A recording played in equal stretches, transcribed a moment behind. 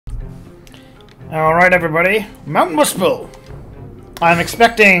Alright, everybody. Mount Muspel. I'm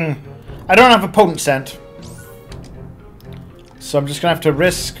expecting... I don't have a potent scent. So I'm just gonna have to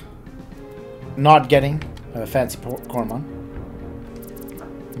risk not getting a fancy Coromon.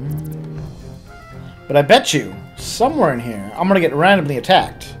 But I bet you, somewhere in here, I'm gonna get randomly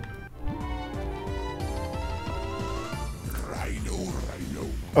attacked.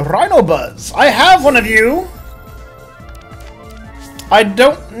 A Rhino Buzz! I have one of you! I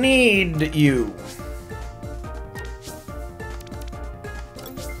don't need you.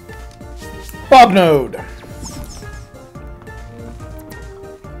 BogMod.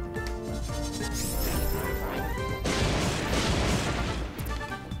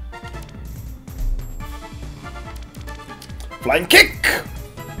 Flying kick.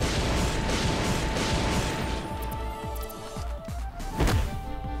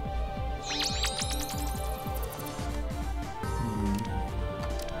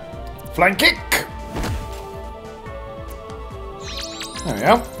 Flying kick. There we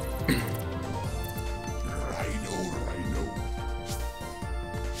go.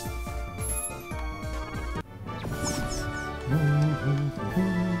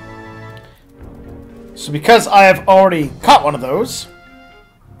 So because I have already caught one of those,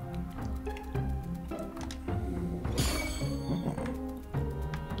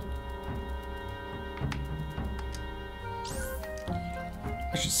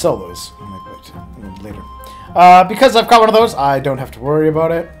 I should sell those later. Because I've caught one of those, I don't have to worry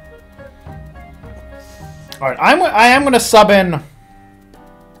about it. Alright, I am going to sub in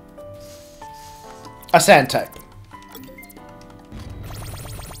a sand type.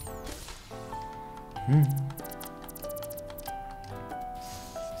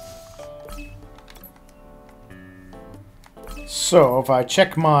 So, if I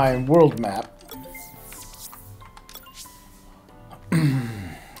check my world map...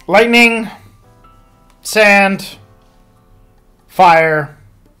 lightning, sand, fire...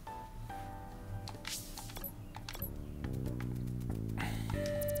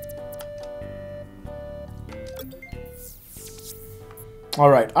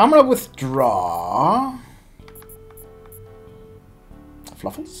 Alright, I'm gonna withdraw...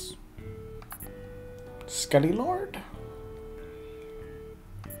 Fluffles? Skelly Lord?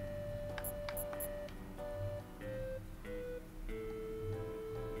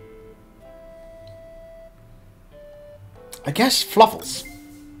 I guess Fluffles.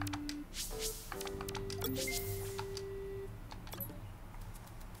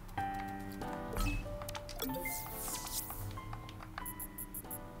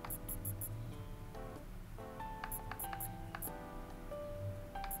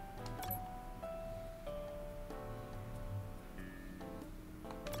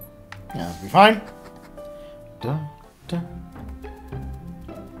 Yeah, that'll be fine. Dun, dun.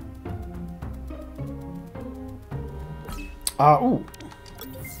 Ooh.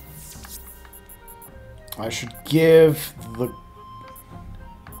 I should give the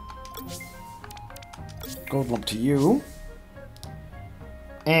gold lump to you.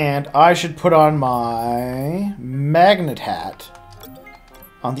 And I should put on my magnet hat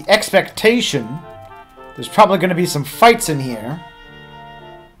on the expectation there's probably going to be some fights in here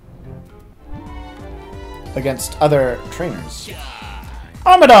against other trainers.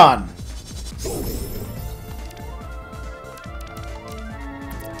 Armadon!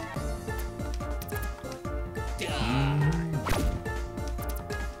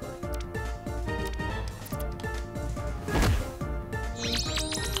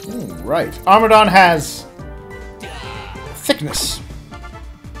 Right. Armadon has thickness.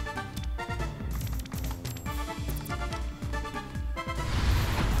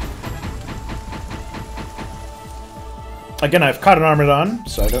 Again, I've caught an Armadon,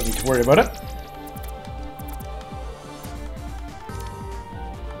 so I don't need to worry about it.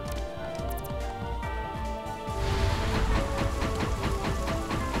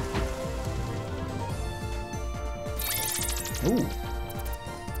 Ooh.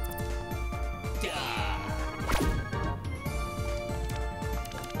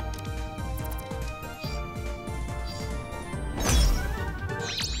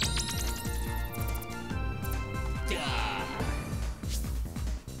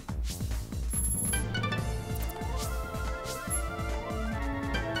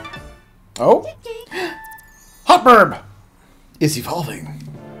 Oh? Hotburb is evolving.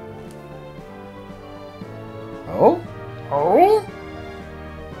 Oh? Oh?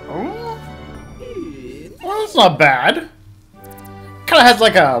 Oh? Well, that's not bad. Kind of has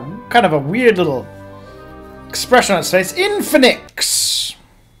like a kind of a weird little expression on its face. Infinix.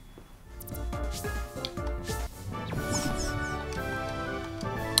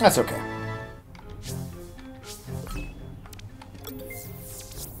 That's okay.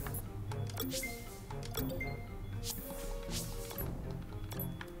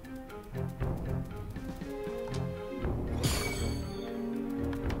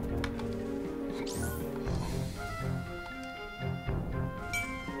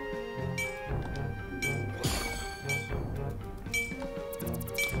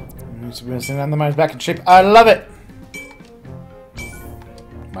 So we're missing the mine's back in shape. I love it!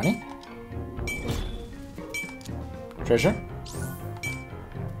 Money? Treasure?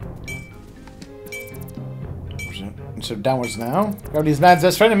 So downwards now. Gravity's man's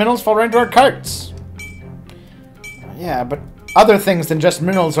best friend and minerals fall right into our carts. Yeah, but other things than just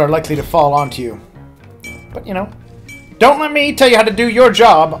minerals are likely to fall onto you. But, you know, don't let me tell you how to do your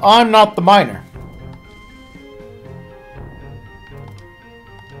job. I'm not the miner.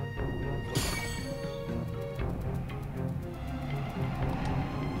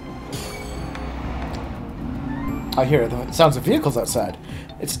 I hear the sounds of vehicles outside.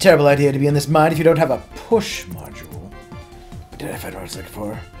 It's a terrible idea to be in this mine if you don't have a push module. But did I find what I was looking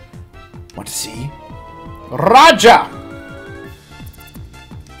for? Want to see? Raja!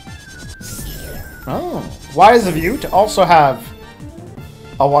 Oh, wise of you to also have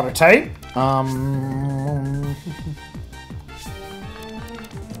a water type.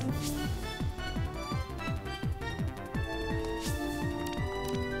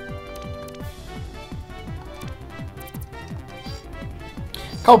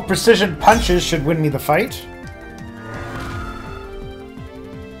 Called precision punches should win me the fight.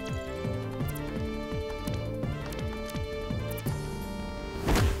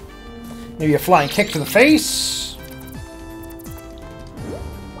 Maybe a flying kick to the face.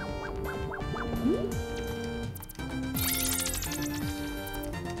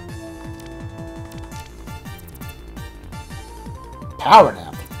 Power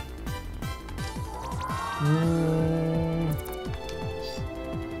nap.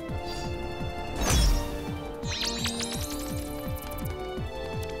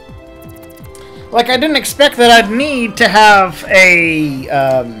 Like, I didn't expect that I'd need to have a,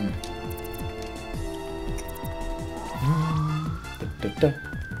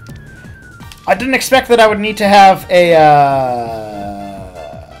 I didn't expect that I would need to have a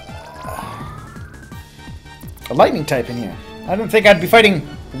lightning type in here. I didn't think I'd be fighting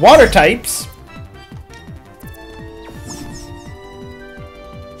water types.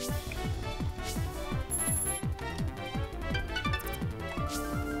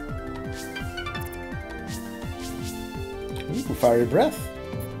 Ooh, fiery breath.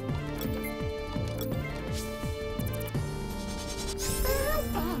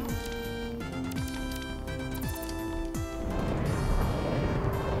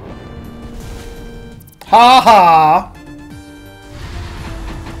 Ha ha!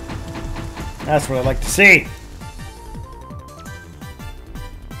 That's what I like to see.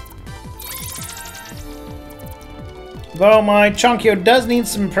 Though my Chonkyo does need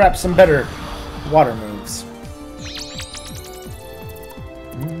perhaps some better water moves.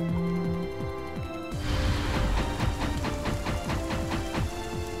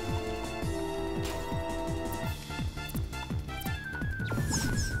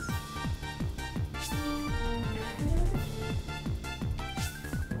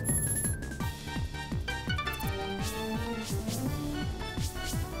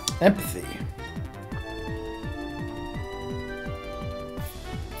 Empathy.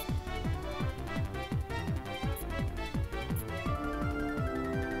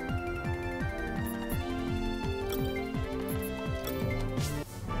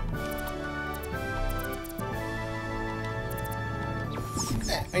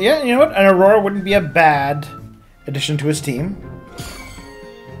 Yeah, you know what? An Aurora wouldn't be a bad addition to his team.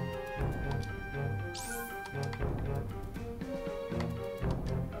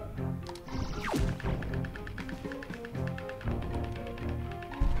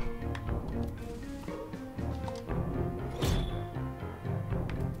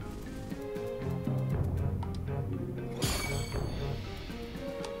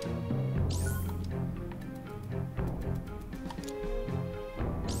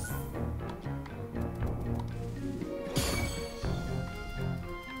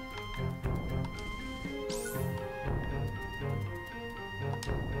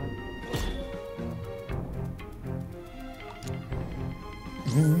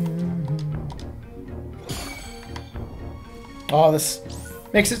 Oh, this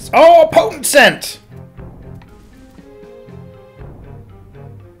makes it... Oh, a potent scent!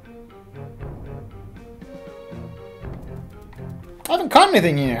 I haven't caught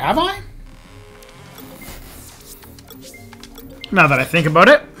anything here, have I? Now that I think about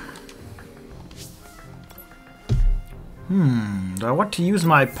it. Do I want to use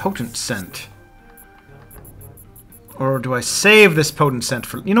my potent scent? Or do I save this potent scent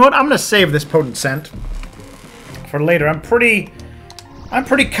for... You know what? I'm going to save this potent scent for later. I'm pretty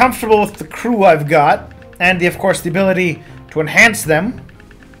comfortable with the crew I've got. And, of course, the ability to enhance them.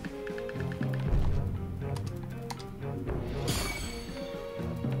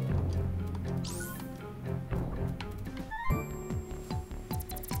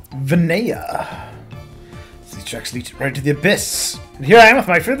 Vinaya. These tracks lead right to the abyss. And here I am with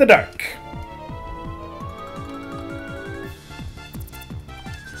my Fear the Dark.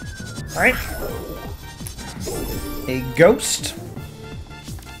 Alright. A ghost.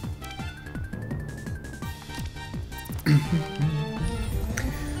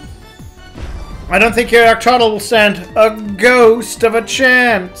 I don't think your Octrodal will stand a ghost of a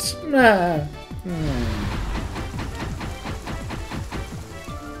chance. Nah.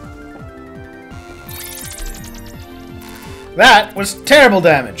 That was terrible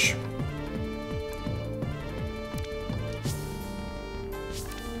damage.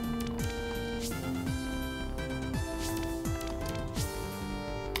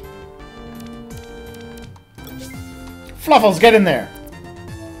 Fluffles, get in there.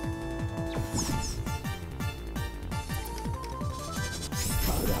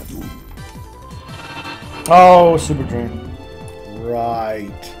 Oh, Super Dream.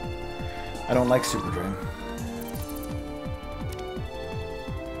 Right. I don't like Super Dream.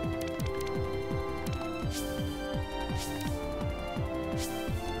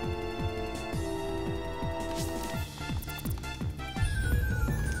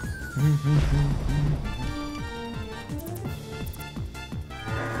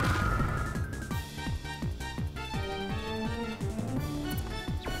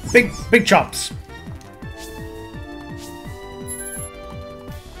 Big chops.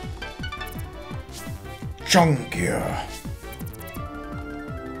 Chunkier.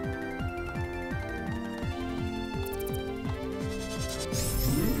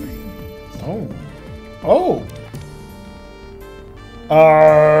 Oh. Oh.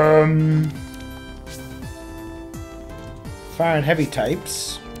 Fire and heavy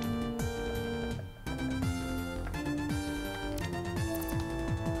types.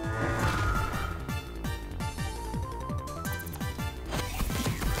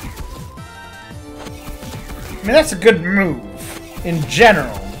 I mean, that's a good move in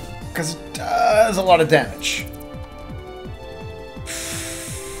general, because it does a lot of damage.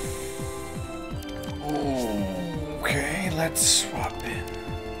 Okay, let's swap in.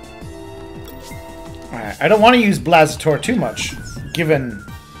 Alright, I don't want to use Blazator too much, given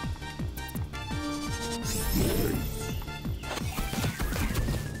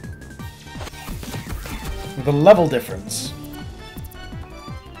the level difference.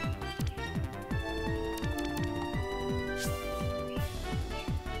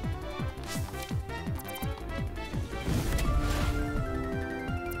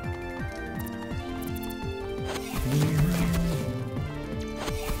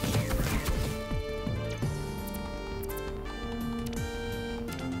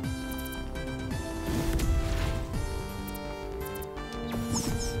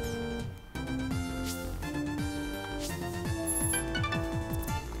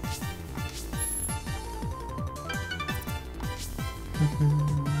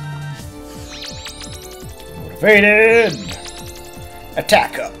 Motivated!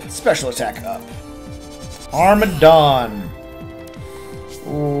 Attack up. Special attack up. Armadon.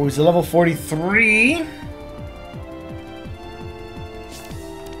 Ooh, he's a level 43.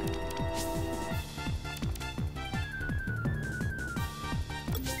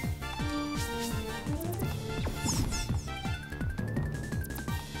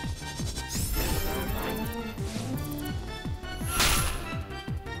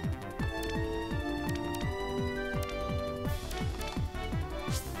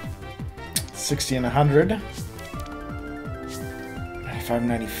 $60 and $100. 95,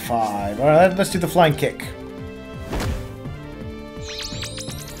 95. Alright, let's do the flying kick.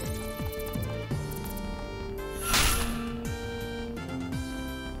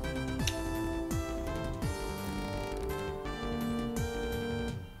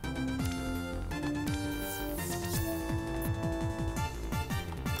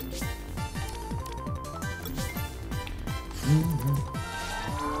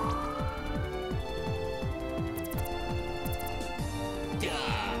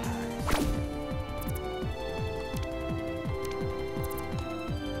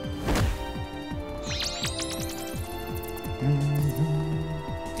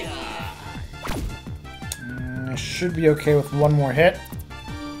 I should be okay with one more hit.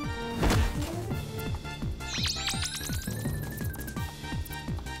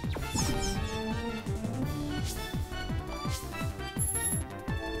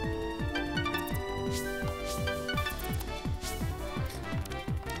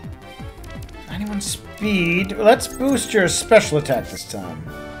 Speed. Let's boost your special attack this time.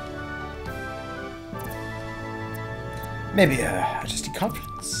 Maybe just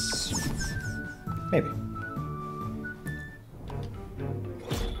confidence. Maybe.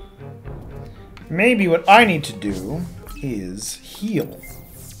 Maybe what I need to do is heal.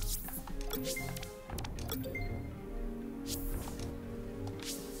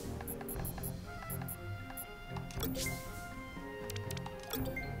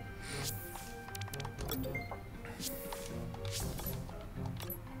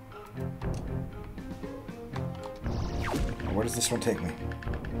 Where does this one take me?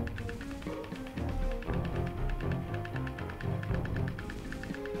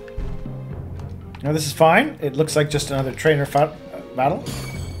 No, this is fine. It looks like just another trainer battle.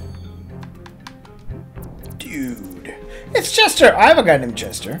 Dude. It's Chester! I have a guy named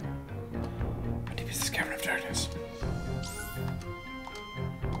Chester. How deep is this cavern of darkness?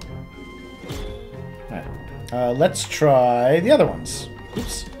 Alright. Let's try the other ones.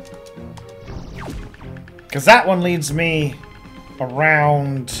 Oops. Because that one leads me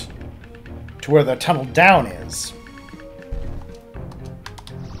around to where the tunnel down is.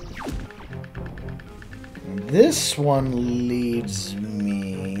 This one leads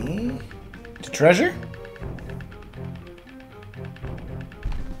me to treasure.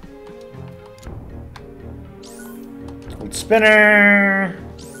 Gold spinner.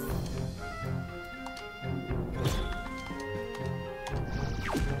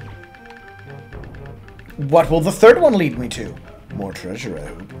 What will the third one lead me to? More treasure, I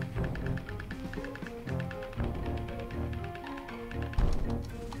hope.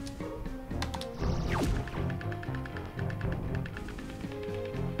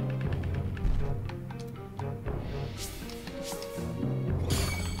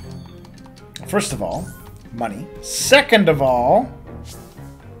 First of all, money. Second of all,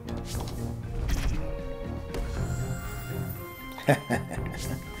 I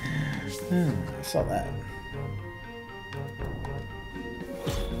saw that.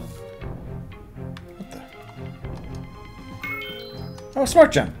 What the? Oh,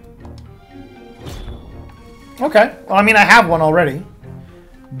 smart gem. Okay. Well, I mean, I have one already.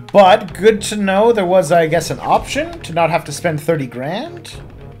 But good to know there was, I guess, an option to not have to spend 30 grand.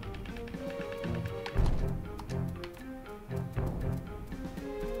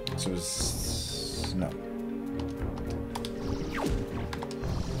 So it's... no.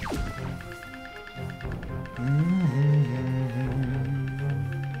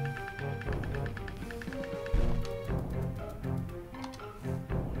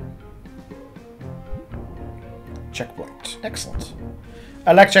 Checkpoint. Excellent.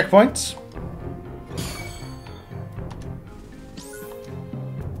 I like checkpoints.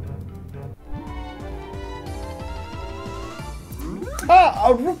 Ah,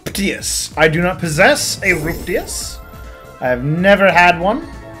 a Ruptius. I do not possess a Ruptius. I have never had one.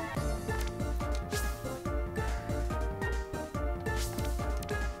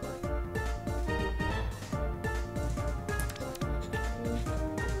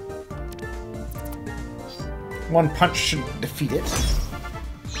 One punch should defeat it.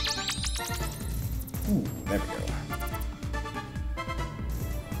 Ooh, there we go.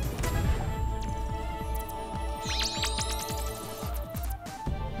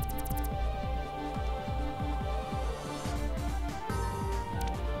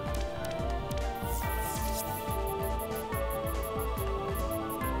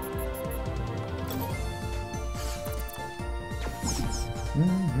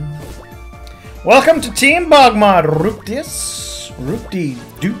 Welcome to Team BogMod, Ruptius.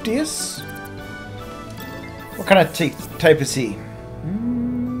 Rupti-Duptius. What kind of type is he?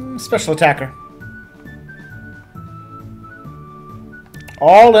 Special attacker.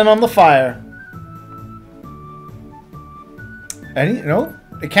 All in on the fire. And no,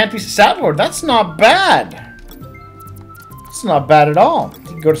 it can't be Satlord. That's not bad. It's not bad at all. You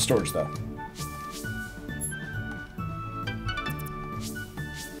can go to storage though.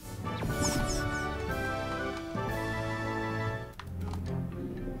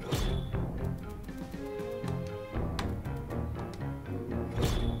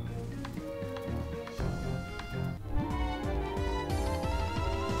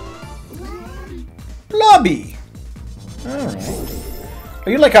 Blobby! Alright.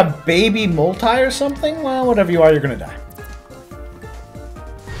 Are you like a baby multi or something? Well, whatever you are, you're gonna die.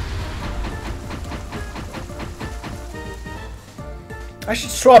 I should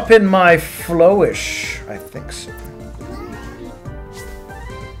swap in my Flowish. I think so.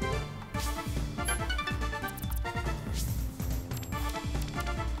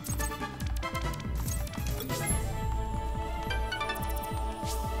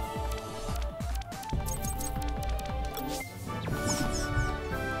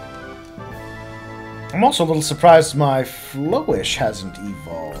 I'm also a little surprised my Flowish hasn't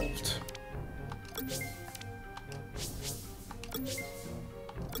evolved.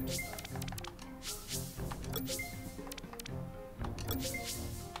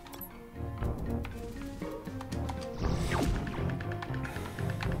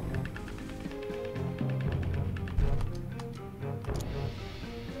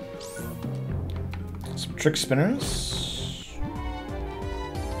 Trick spinners.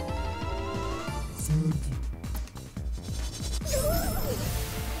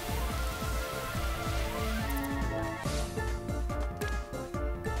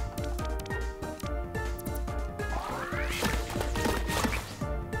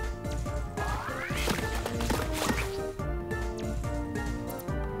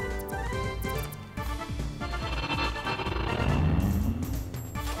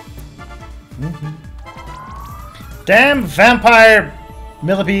 Damn vampire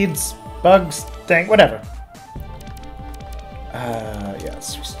millipedes, bugs, dang, whatever.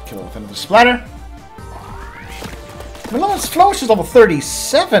 Yes, just kill it with another splatter. Milone's Flourish is level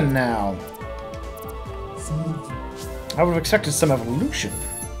 37 now. I would have expected some evolution.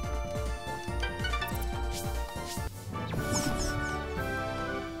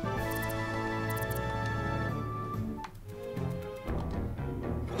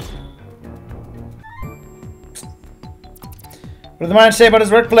 What did the mine say about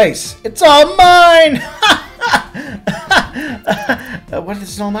his workplace? It's all mine! What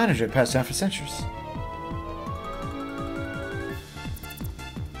is an all manager passed down for centuries?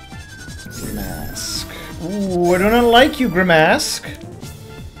 Grimask. Ooh, I do not like you, Grimask.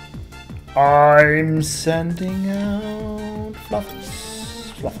 I'm sending out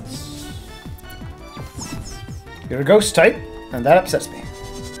Fluffles. Fluffles. You're a ghost type, and that upsets me.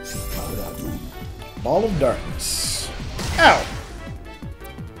 Ball of Darkness. Ow!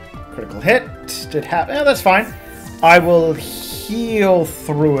 Critical hit. Did happen. Yeah, that's fine. I will heal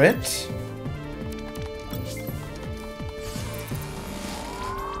through it.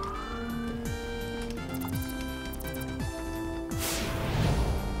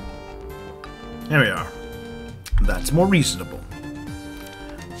 There we are. That's more reasonable.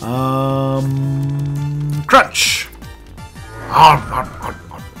 Crunch.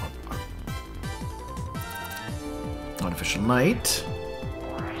 Artificial Night.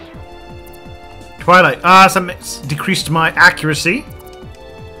 Twilight. Some decreased my accuracy.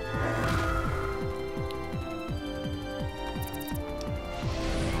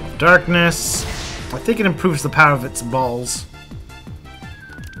 Darkness. I think it improves the power of its balls.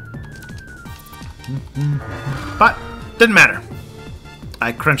 But didn't matter.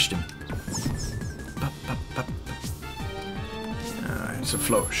 I crunched him. Alright, so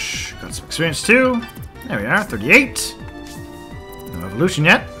Flourish. Got some experience too. There we are, 38. No evolution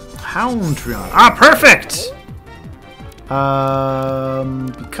yet. Houndrion. Ah, perfect!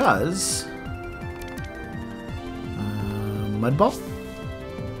 Because... Mudball?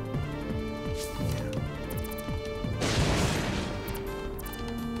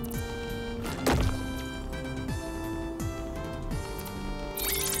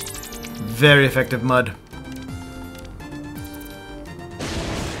 Very effective mud.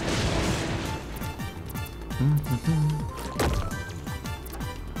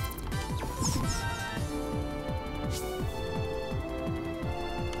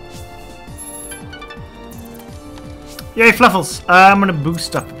 Yay, Fluffles! I'm gonna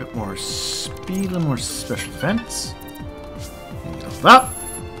boost up a bit more speed, a little more special defense. Leveled up.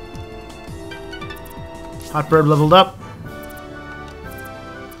 Hot Bird leveled up.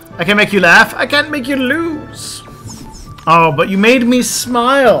 I can make you laugh. I can't make you lose. Oh, but you made me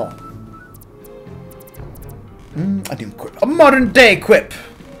smile. I didn't quip. A modern day quip.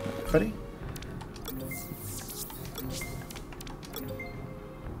 Ready?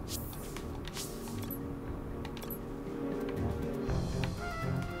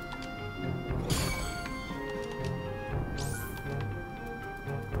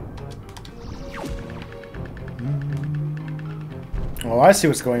 Oh, I see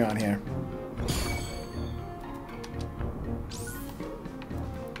what's going on here.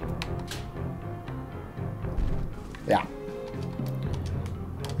 Yeah.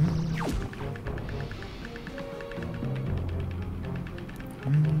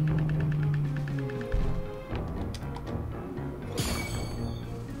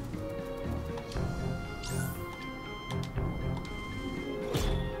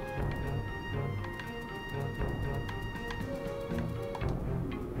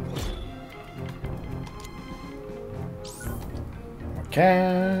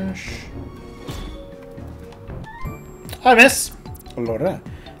 Cash. Hi, miss. Laura.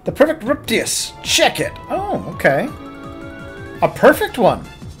 The perfect Riptius. Check it. Oh, okay. A perfect one.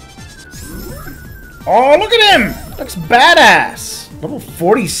 Oh, look at him. Looks badass. Level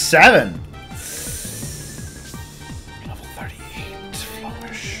 47. Level 38.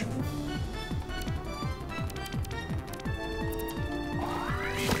 Flourish.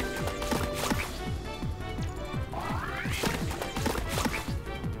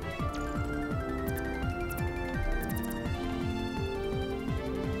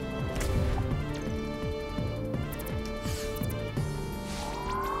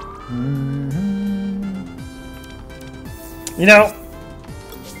 You know,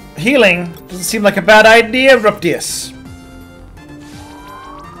 healing doesn't seem like a bad idea, Ruptius.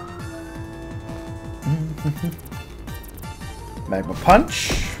 Magma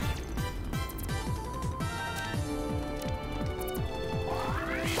Punch.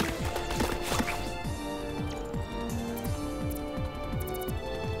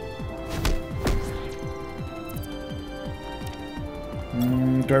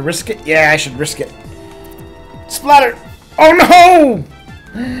 Do I risk it? Yeah, I should risk it. Splatter! Oh no!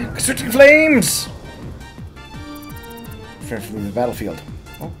 Constricting flames! Fair from the battlefield.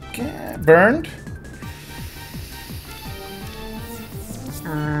 Okay, burned.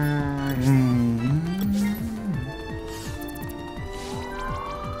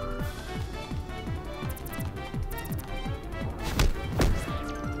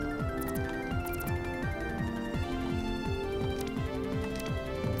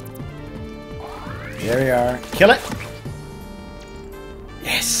 There we are. Kill it.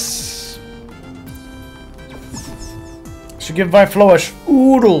 Yes. Should give my Flourish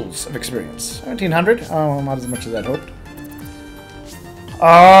oodles of experience. 1700. Oh, not as much as I'd hoped.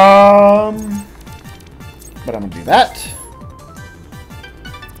 But I'm gonna do that.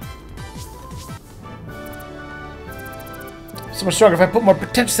 So much stronger if I put more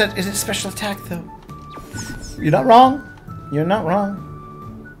potential set in its special attack, though. You're not wrong. You're not wrong.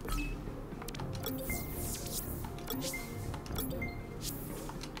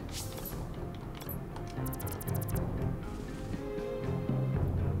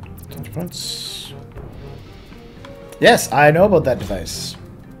 Points. Yes, I know about that device.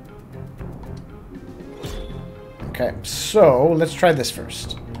 Okay, so let's try this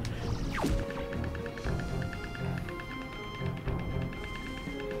first.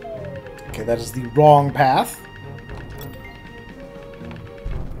 Okay, that is the wrong path.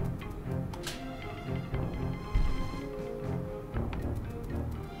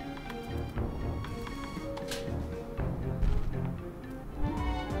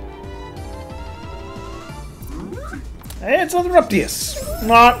 It's another Ruptius.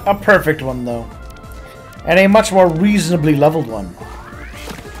 Not a perfect one, though. And a much more reasonably leveled one.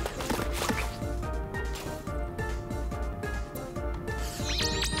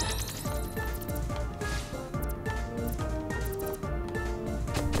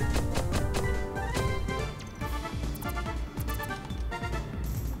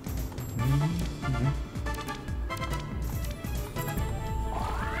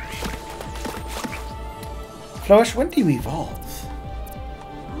 Flourish, when do you evolve?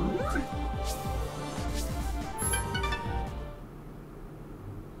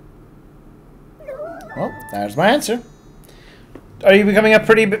 Well, there's my answer. Are you becoming a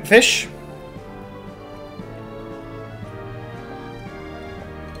pretty fish?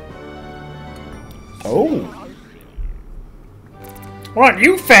 Oh. What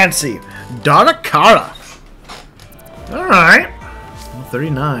you fancy? Darakara. Alright.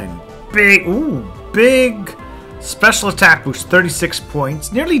 39. Big, ooh, big special attack boost, 36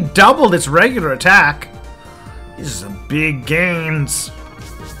 points. Nearly doubled its regular attack. These are some big gains.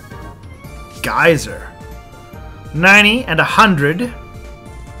 Geyser. 90 and 100.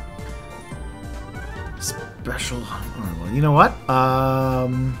 Special. Oh, well, you know what?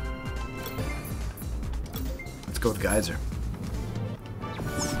 Let's go with Geyser.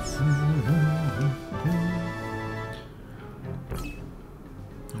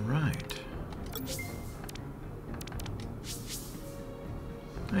 Alright.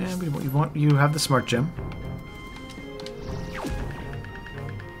 Yeah, you have the smart gem.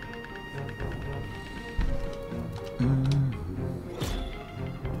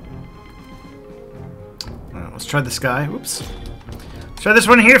 Alright, let's try this guy. Oops. Let's try this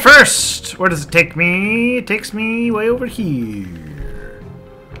one here first. Where does it take me? It takes me way over here.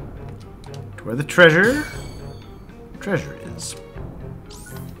 To where the treasure is.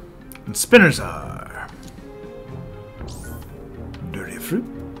 And spinners are. Dirty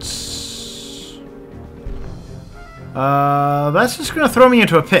fruits. That's just gonna throw me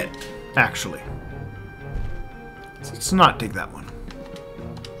into a pit, actually. So let's not take that one.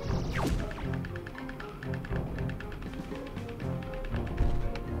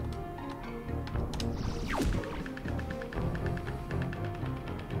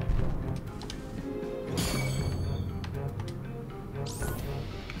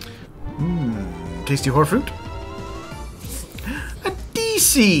 Tasty horror fruit. A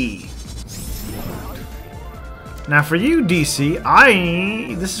DC. Now for you, DC,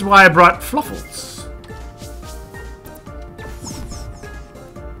 this is why I brought Fluffles.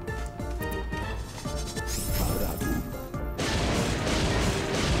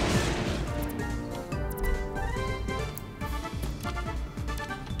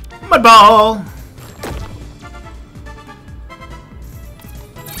 Mud ball!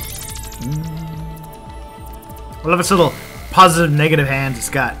 I love its little positive, negative hands it's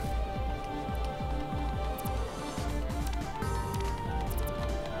got.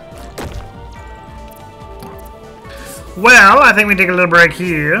 Well, I think we take a little break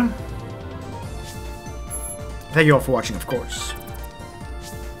here. Thank you all for watching, of course.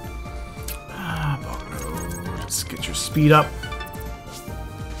 BogMod. Let's get your speed up.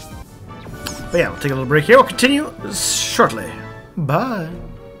 But yeah, we'll take a little break here. We'll continue shortly. Bye.